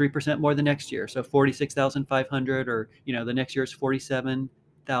might be 3% more the next year. So 46,500, or, the next year is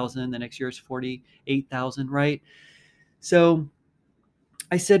 47,000. The next year is 48,000, right? So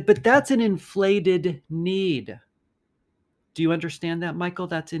I said, but that's an inflated need. Do you understand that, Michael?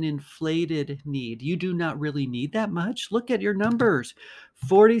 That's an inflated need. You do not really need that much. Look at your numbers.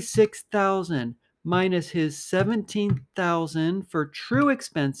 46,000 minus his 17,000 for true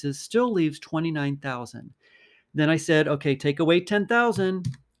expenses still leaves 29,000. Then I said, okay, take away 10,000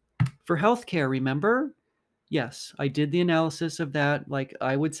 for healthcare, remember? Yes, I did the analysis of that. Like,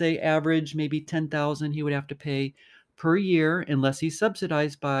 I would say average maybe 10,000 he would have to pay per year, unless he's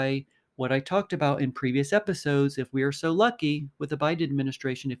subsidized by what I talked about in previous episodes. If we are so lucky with the Biden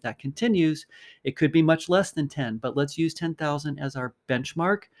administration, if that continues, it could be much less than 10, but let's use 10,000 as our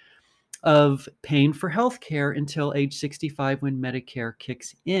benchmark of paying for healthcare until age 65 when Medicare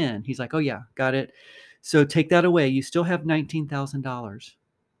kicks in. He's like, oh yeah, got it. So take that away. You still have $19,000.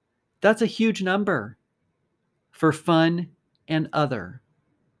 That's a huge number for fun and other.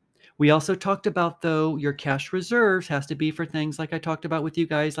 We also talked about, though, your cash reserves has to be for things like I talked about with you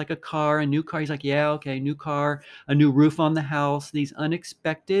guys, like a car, a new car. He's like, yeah, okay, new car, a new roof on the house, these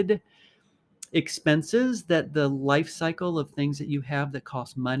unexpected expenses that the life cycle of things that you have that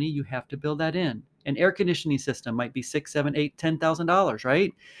cost money, you have to build that in. An air conditioning system might be $6, $7, $8, $10,000,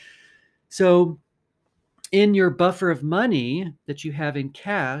 right? So in your buffer of money that you have in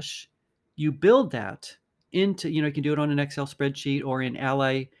cash, you build that into, you can do it on an Excel spreadsheet or in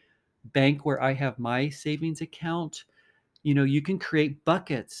Ally Bank where I have my savings account. You can create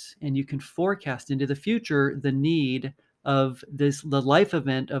buckets and you can forecast into the future the need of the life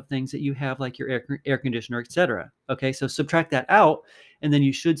event of things that you have, like your air conditioner, etc. Okay, so subtract that out, and then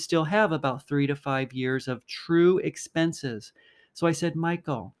you should still have about 3 to 5 years of true expenses. So I said,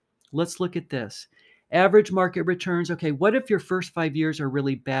 Michael, let's look at this. Average market returns. Okay, what if your first 5 years are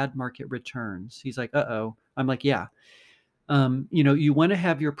really bad market returns? He's like, uh-oh. I'm like, yeah. You want to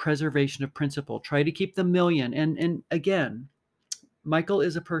have your preservation of principal. Try to keep the million. And again, Michael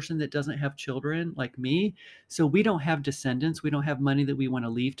is a person that doesn't have children like me. So we don't have descendants. We don't have money that we want to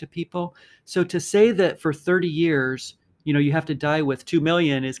leave to people. So to say that for 30 years, you have to die with 2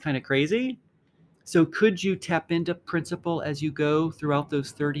 million is kind of crazy. So could you tap into principal as you go throughout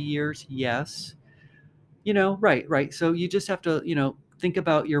those 30 years? Yes. Right. So you just have to, think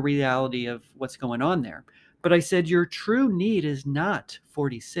about your reality of what's going on there. But I said your true need is not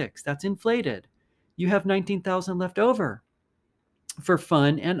 46. That's inflated. You have 19,000 left over for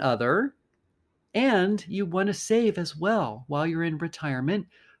fun and other, and you want to save as well while you're in retirement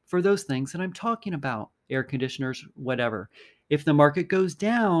for those things that I'm talking about, air conditioners, whatever. If the market goes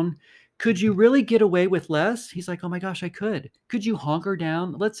down, could you really get away with less? He's like, oh my gosh, I could. Could you hunker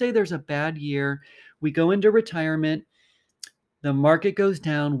down? Let's say there's a bad year. We go into retirement. The market goes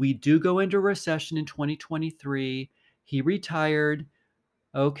down. We do go into recession in 2023. He retired.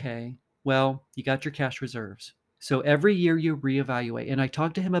 Okay, well, you got your cash reserves. So every year you reevaluate. And I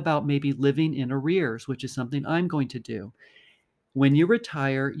talked to him about maybe living in arrears, which is something I'm going to do. When you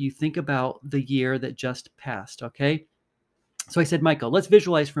retire, you think about the year that just passed, okay? So I said, Michael, let's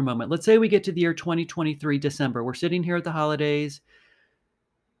visualize for a moment. Let's say we get to the year 2023, December. We're sitting here at the holidays,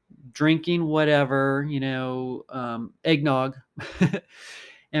 drinking whatever, eggnog.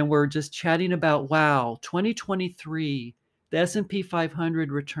 And we're just chatting about, wow, 2023, the S&P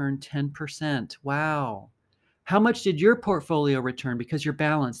 500 returned 10%. Wow. How much did your portfolio return? Because you're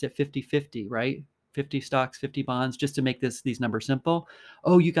balanced at 50-50, right? 50 stocks, 50 bonds, just to make these numbers simple.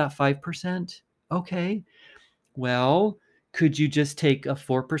 Oh, you got 5%? Okay. Well, could you just take a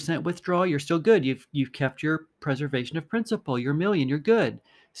 4% withdrawal? You're still good. You've kept your preservation of principal, your million, you're good.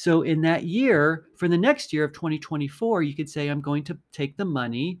 So in that year, for the next year of 2024, you could say, I'm going to take the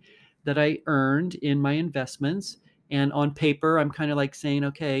money that I earned in my investments. And on paper, I'm kind of like saying,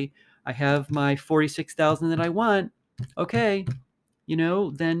 okay, I have my 46,000 that I want. Okay,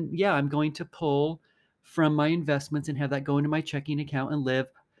 then yeah, I'm going to pull from my investments and have that go into my checking account and live.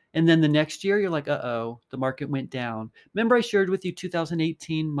 And then the next year, you're like, uh-oh, the market went down. Remember I shared with you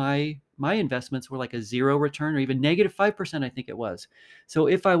 2018, my investments were like a zero return or even negative 5%, I think it was. So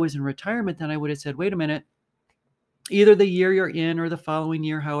if I was in retirement, then I would have said, wait a minute, either the year you're in or the following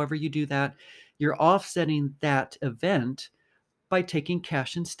year, however you do that, you're offsetting that event by taking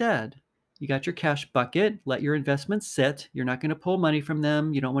cash instead. You got your cash bucket, let your investments sit. You're not going to pull money from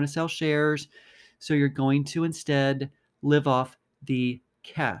them. You don't want to sell shares. So you're going to instead live off the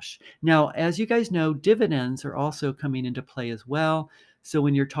cash. Now, as you guys know, dividends are also coming into play as well. So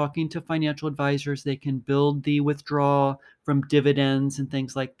when you're talking to financial advisors, they can build the withdrawal from dividends and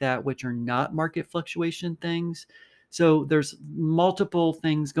things like that, which are not market fluctuation things. So there's multiple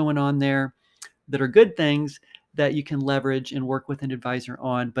things going on there that are good things that you can leverage and work with an advisor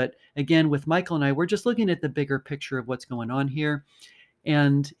on. But again, with Michael and I, we're just looking at the bigger picture of what's going on here.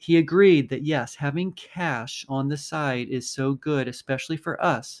 And he agreed that yes, having cash on the side is so good, especially for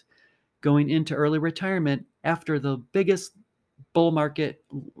us going into early retirement after the biggest bull market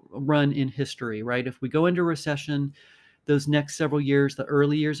run in history, right? If we go into recession, those next several years, the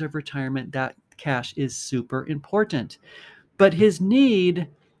early years of retirement, that cash is super important. But his need,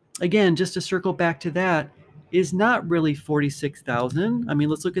 again, just to circle back to that, is not really 46,000. I mean,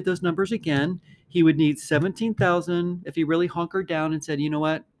 let's look at those numbers again. He would need 17,000 if he really hunkered down and said, you know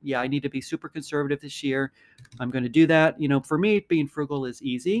what? Yeah, I need to be super conservative this year. I'm going to do that. For me, being frugal is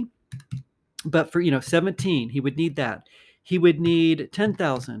easy. But for, 17, he would need that. He would need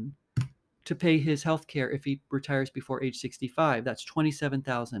 10,000 to pay his health care if he retires before age 65. That's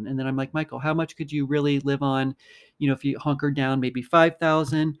 27,000. And then I'm like, Michael, how much could you really live on, if you hunker down maybe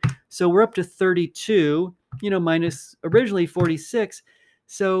 5,000? So we're up to 32, minus originally 46.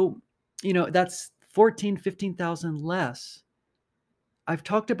 So, that's 14, 15,000 less. I've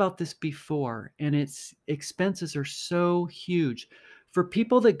talked about this before, and its expenses are so huge. For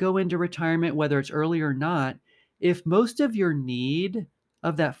people that go into retirement, whether it's early or not, if most of your need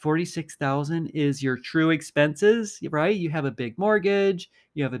of that 46,000 is your true expenses, right? You have a big mortgage,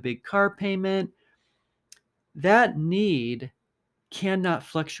 you have a big car payment, that need cannot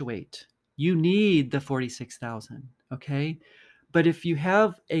fluctuate. You need the 46,000, okay? But if you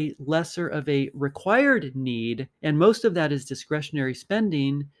have a lesser of a required need, and most of that is discretionary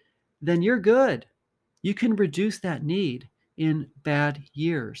spending, then you're good. You can reduce that need in bad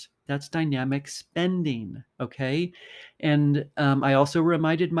years. That's dynamic spending, okay? And I also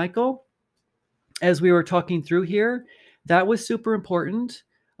reminded Michael, as we were talking through here, that was super important.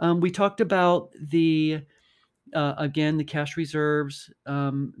 We talked about again, the cash reserves,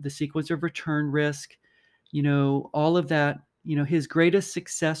 the sequence of return risk, all of that. His greatest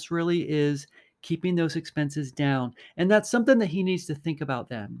success really is keeping those expenses down. And that's something that he needs to think about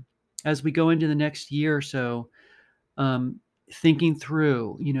then as we go into the next year or so, um, thinking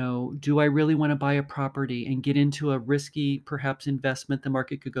through, do I really want to buy a property and get into a risky, perhaps investment? The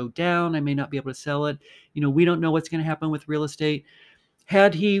market could go down. I may not be able to sell it. We don't know what's going to happen with real estate.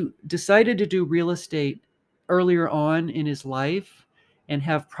 Had he decided to do real estate earlier on in his life and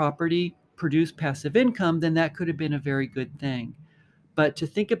have property produce passive income, then that could have been a very good thing. But to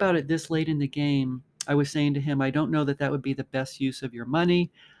think about it this late in the game, I was saying to him, I don't know that that would be the best use of your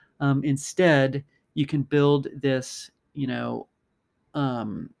money. Instead, you can build this,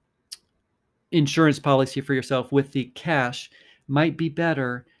 um, insurance policy for yourself with the cash might be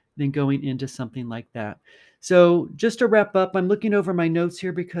better than going into something like that. So just to wrap up, I'm looking over my notes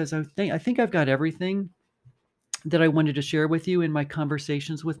here because I think I've got everything that I wanted to share with you in my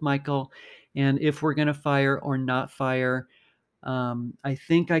conversations with Michael, and if we're going to fire or not fire. I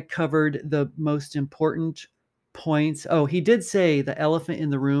think I covered the most important points. Oh, he did say the elephant in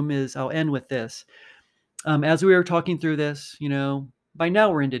the room is, I'll end with this. As we were talking through this, by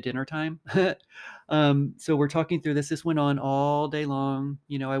now we're into dinner time. So we're talking through this. This went on all day long.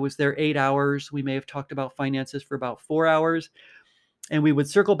 I was there 8 hours. We may have talked about finances for about 4 hours, and we would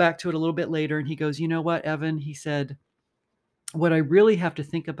circle back to it a little bit later. And he goes, you know what, Evan? He said, what I really have to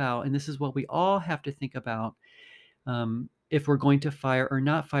think about, and this is what we all have to think about, if we're going to fire or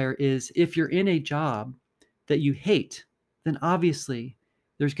not fire, is if you're in a job that you hate, then obviously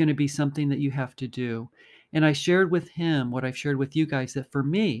there's going to be something that you have to do. And I shared with him what I've shared with you guys, that for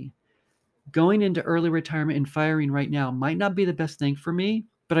me, going into early retirement and firing right now might not be the best thing for me,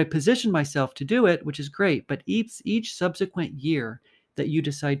 but I positioned myself to do it, which is great. But each subsequent year that you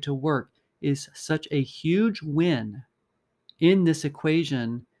decide to work is such a huge win in this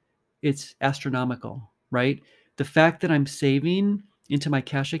equation. It's astronomical, right? The fact that I'm saving into my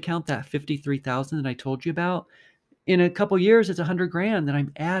cash account that 53,000 that I told you about, in a couple years, it's 100 grand that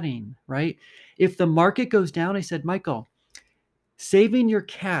I'm adding, right? If the market goes down, I said, Michael, saving your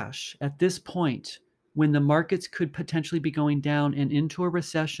cash at this point when the markets could potentially be going down and into a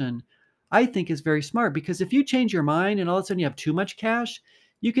recession, I think is very smart, because if you change your mind and all of a sudden you have too much cash,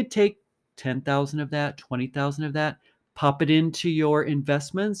 you could take 10,000 of that, 20,000 of that, pop it into your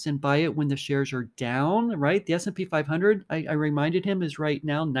investments and buy it when the shares are down, right? The S&P 500, I reminded him, is right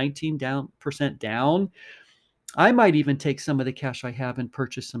now 19% down. I might even take some of the cash I have and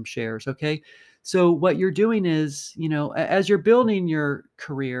purchase some shares. Okay. So what you're doing is, as you're building your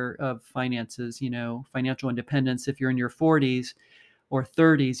career of finances, financial independence, if you're in your 40s or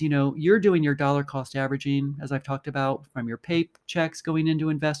 30s, you're doing your dollar cost averaging, as I've talked about, from your paychecks going into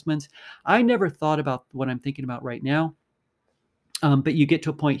investments. I never thought about what I'm thinking about right now. But you get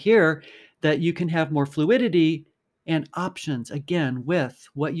to a point here that you can have more fluidity and options, again, with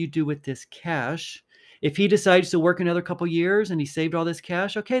what you do with this cash. If he decides to work another couple years and he saved all this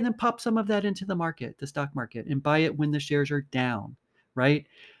cash, okay, then pop some of that into the market, the stock market, and buy it when the shares are down, right?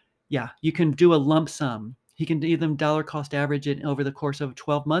 Yeah, you can do a lump sum. He can even dollar cost average it over the course of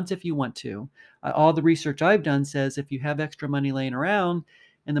 12 months if you want to. All the research I've done says if you have extra money laying around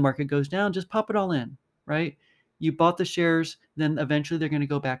and the market goes down, just pop it all in, right? You bought the shares, then eventually they're going to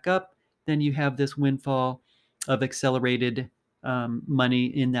go back up. Then you have this windfall of accelerated money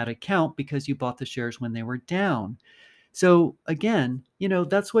in that account because you bought the shares when they were down. So again,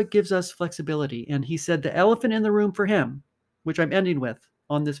 that's what gives us flexibility. And he said the elephant in the room for him, which I'm ending with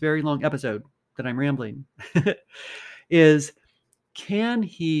on this very long episode that I'm rambling, is, can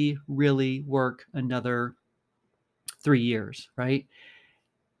he really work another 3 years, right?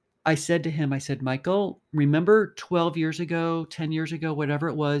 I said to him, I said, Michael, remember 12 years ago, 10 years ago, whatever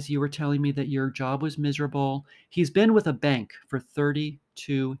it was, you were telling me that your job was miserable. He's been with a bank for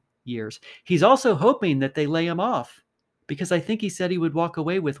 32 years. He's also hoping that they lay him off, because I think he said he would walk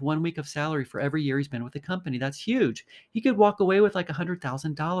away with 1 week of salary for every year he's been with the company. That's huge. He could walk away with like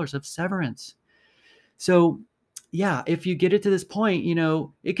 $100,000 of severance. So yeah, if you get it to this point,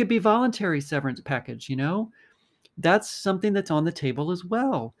 it could be voluntary severance package, that's something that's on the table as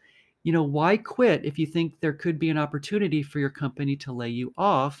well. Why quit if you think there could be an opportunity for your company to lay you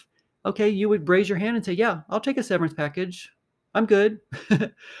off? Okay, you would raise your hand and say, yeah, I'll take a severance package. I'm good.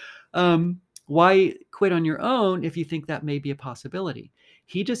 Why quit on your own if you think that may be a possibility?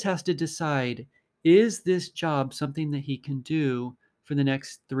 He just has to decide, is this job something that he can do for the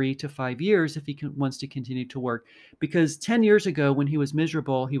next 3 to 5 years if he wants to continue to work? Because 10 years ago, when he was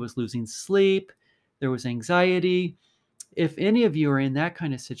miserable, he was losing sleep, there was anxiety, if any of you are in that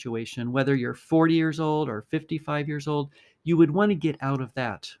kind of situation, whether you're 40 years old or 55 years old, you would want to get out of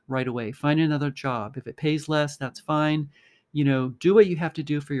that right away. Find another job. If it pays less, that's fine. Do what you have to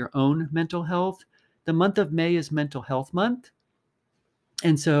do for your own mental health. The month of May is Mental Health Month.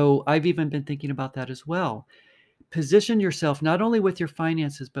 And so I've even been thinking about that as well. Position yourself not only with your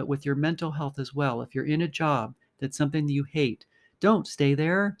finances, but with your mental health as well. If you're in a job that's something that you hate, don't stay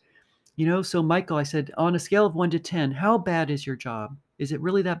there. So Michael, I said, on a scale of 1 to 10, how bad is your job? Is it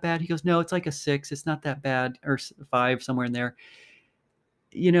really that bad? He goes, no, it's like a 6. It's not that bad, or 5, somewhere in there.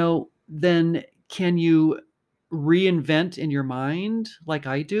 Then can you reinvent in your mind like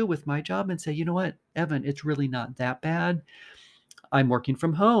I do with my job and say, you know what, Evan, it's really not that bad. I'm working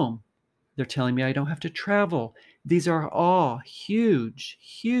from home. They're telling me I don't have to travel. These are all huge,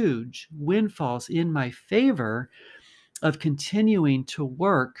 huge windfalls in my favor of continuing to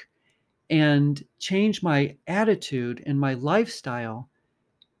work and change my attitude and my lifestyle.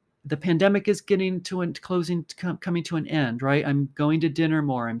 The pandemic is coming to an end, right? I'm going to dinner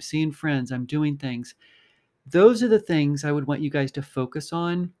more. I'm seeing friends. I'm doing things. Those are the things I would want you guys to focus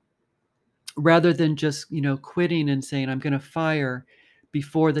on rather than just, quitting and saying, I'm going to fire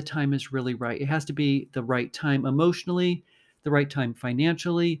before the time is really right. It has to be the right time emotionally, the right time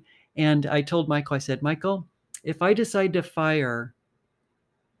financially. And I told Michael, I said, Michael, if I decide to fire,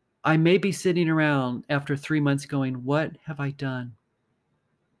 I may be sitting around after 3 months going, what have I done?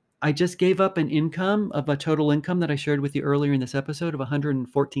 I just gave up an income of a total income that I shared with you earlier in this episode of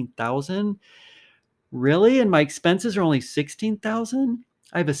 $114,000. Really? And my expenses are only $16,000?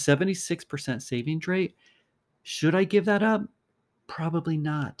 I have a 76% savings rate. Should I give that up? Probably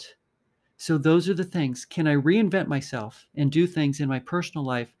not. So those are the things. Can I reinvent myself and do things in my personal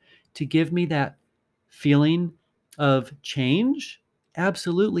life to give me that feeling of change?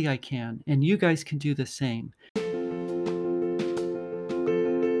 Absolutely, I can. And you guys can do the same.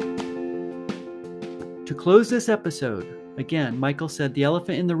 To close this episode, again, Michael said the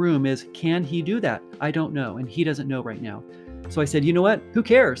elephant in the room is, can he do that? I don't know. And he doesn't know right now. So I said, you know what? Who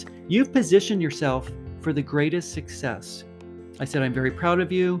cares? You've positioned yourself for the greatest success. I said, I'm very proud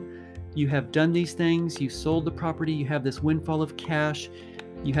of you. You have done these things. You sold the property. You have this windfall of cash.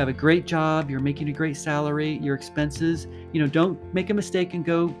 You have a great job. You're making a great salary. Your expenses, don't make a mistake and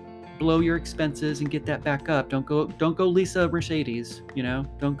go blow your expenses and get that back up. Don't go Lisa Mercedes,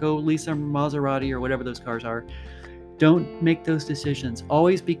 don't go Lisa Maserati or whatever those cars are. Don't make those decisions.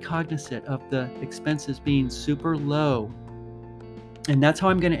 Always be cognizant of the expenses being super low. And that's how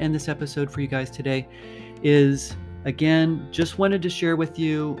I'm going to end this episode for you guys today is, again, just wanted to share with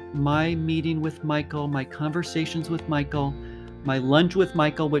you my meeting with Michael, my conversations with Michael, my lunch with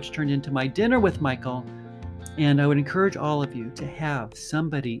Michael, which turned into my dinner with Michael. And I would encourage all of you to have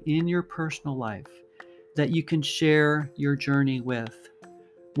somebody in your personal life that you can share your journey with,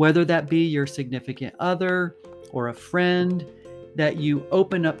 whether that be your significant other or a friend, that you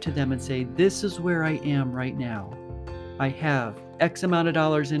open up to them and say, this is where I am right now. I have X amount of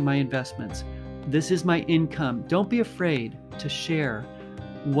dollars in my investments. This is my income. Don't be afraid to share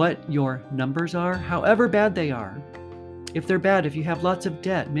what your numbers are, however bad they are. If they're bad, if you have lots of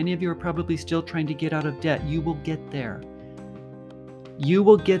debt, many of you are probably still trying to get out of debt. You will get there. You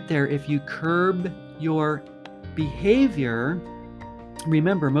will get there if you curb your behavior.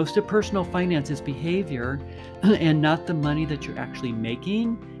 Remember, most of personal finance is behavior and not the money that you're actually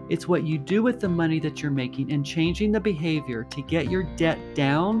making. It's what you do with the money that you're making and changing the behavior to get your debt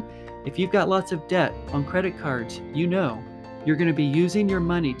down. If you've got lots of debt on credit cards, you're going to be using your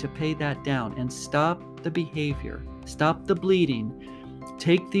money to pay that down and stop the behavior, stop the bleeding.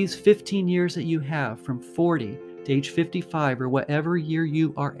 Take these 15 years that you have from 40 to age 55 or whatever year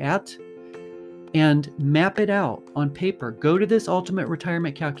you are at and map it out on paper. Go to this Ultimate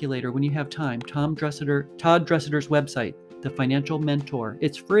Retirement Calculator when you have time. Todd Dresseter's website, The Financial Mentor.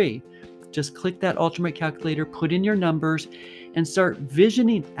 It's free. Just click that Ultimate Calculator, put in your numbers, and start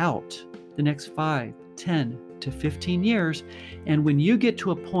visioning out the next 5, 10 to 15 years. And when you get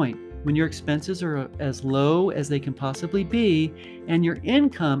to a point when your expenses are as low as they can possibly be and your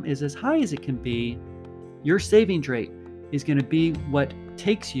income is as high as it can be, your savings rate is going to be what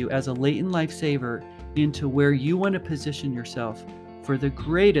takes you as a latent life saver into where you want to position yourself for the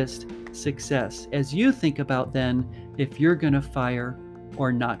greatest success as you think about then if you're going to fire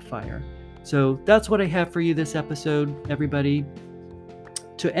or not fire. So that's what I have for you this episode, everybody.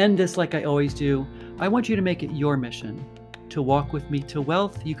 To end this like I always do, I want you to make it your mission to walk with me to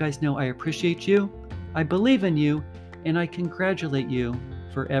wealth. You guys know I appreciate you, I believe in you, and I congratulate you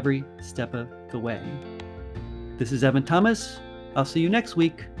for every step of the way. This is Evan Thomas. I'll see you next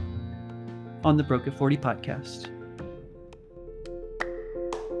week on the Broke at 40 podcast.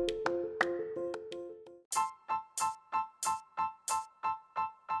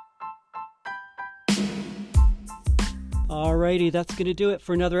 Alrighty, that's going to do it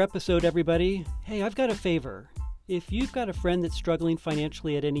for another episode, everybody. Hey, I've got a favor. If you've got a friend that's struggling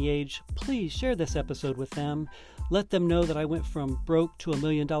financially at any age, please share this episode with them. Let them know that I went from broke to $1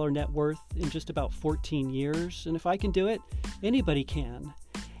 million net worth in just about 14 years. And if I can do it, anybody can.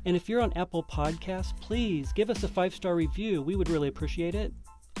 And if you're on Apple Podcasts, please give us a 5-star review. We would really appreciate it.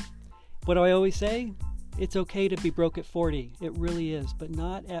 What do I always say? It's okay to be broke at 40. It really is, but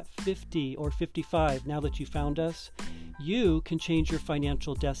not at 50 or 55. Now that you found us, you can change your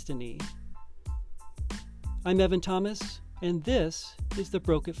financial destiny. I'm Evan Thomas, and this is the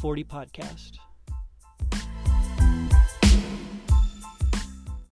Broke at 40 podcast.